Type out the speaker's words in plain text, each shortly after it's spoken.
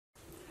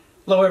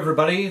Hello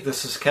everybody,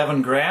 this is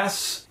Kevin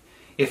Grass.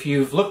 If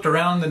you've looked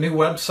around the new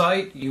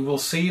website, you will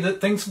see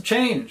that things have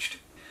changed.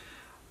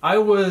 I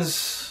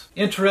was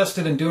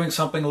interested in doing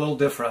something a little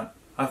different.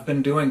 I've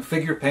been doing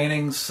figure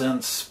paintings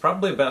since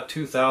probably about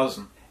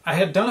 2000. I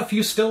had done a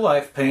few still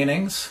life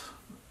paintings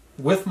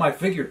with my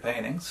figure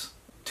paintings.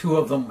 Two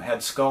of them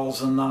had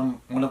skulls in them,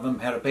 one of them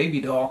had a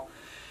baby doll.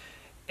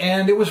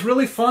 And it was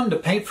really fun to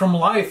paint from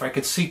life. I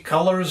could see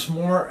colors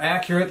more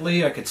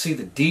accurately, I could see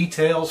the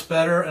details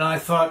better, and I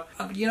thought,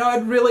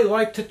 I'd really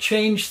like to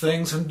change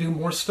things and do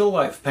more still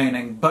life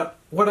painting. But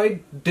what I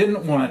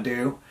didn't want to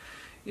do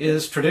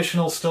is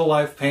traditional still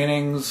life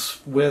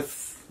paintings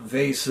with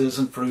vases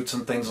and fruits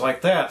and things like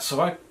that. So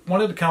I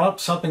wanted to come up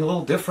with something a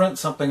little different,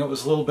 something that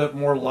was a little bit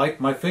more like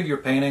my figure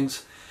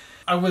paintings.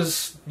 I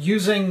was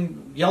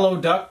using yellow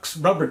ducks,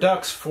 rubber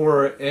ducks,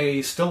 for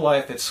a still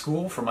life at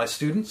school for my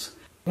students.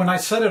 When I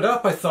set it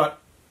up, I thought,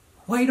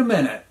 wait a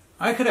minute,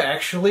 I could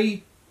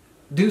actually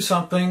do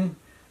something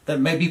that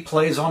maybe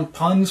plays on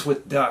puns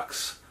with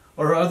ducks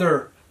or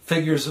other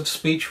figures of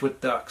speech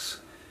with ducks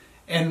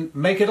and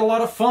make it a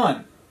lot of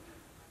fun.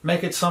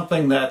 Make it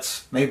something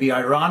that's maybe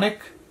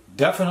ironic,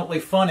 definitely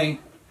funny,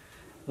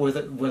 with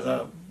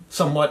a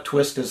somewhat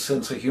twisted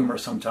sense of humor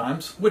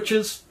sometimes, which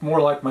is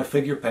more like my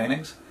figure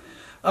paintings,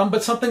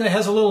 but something that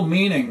has a little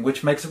meaning,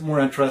 which makes it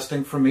more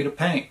interesting for me to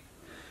paint.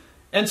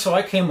 And so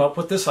I came up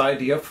with this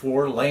idea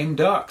for lame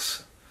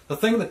ducks. The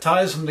thing that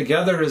ties them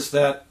together is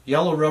that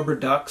yellow rubber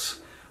ducks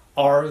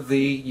are the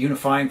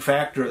unifying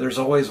factor. There's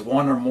always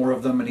one or more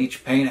of them in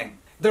each painting.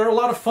 They're a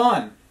lot of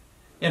fun.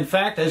 In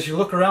fact, as you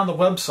look around the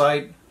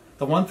website,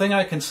 the one thing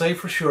I can say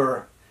for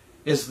sure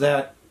is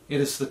that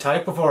it is the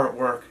type of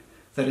artwork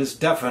that is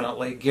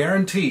definitely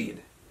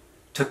guaranteed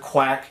to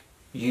quack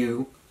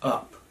you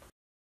up.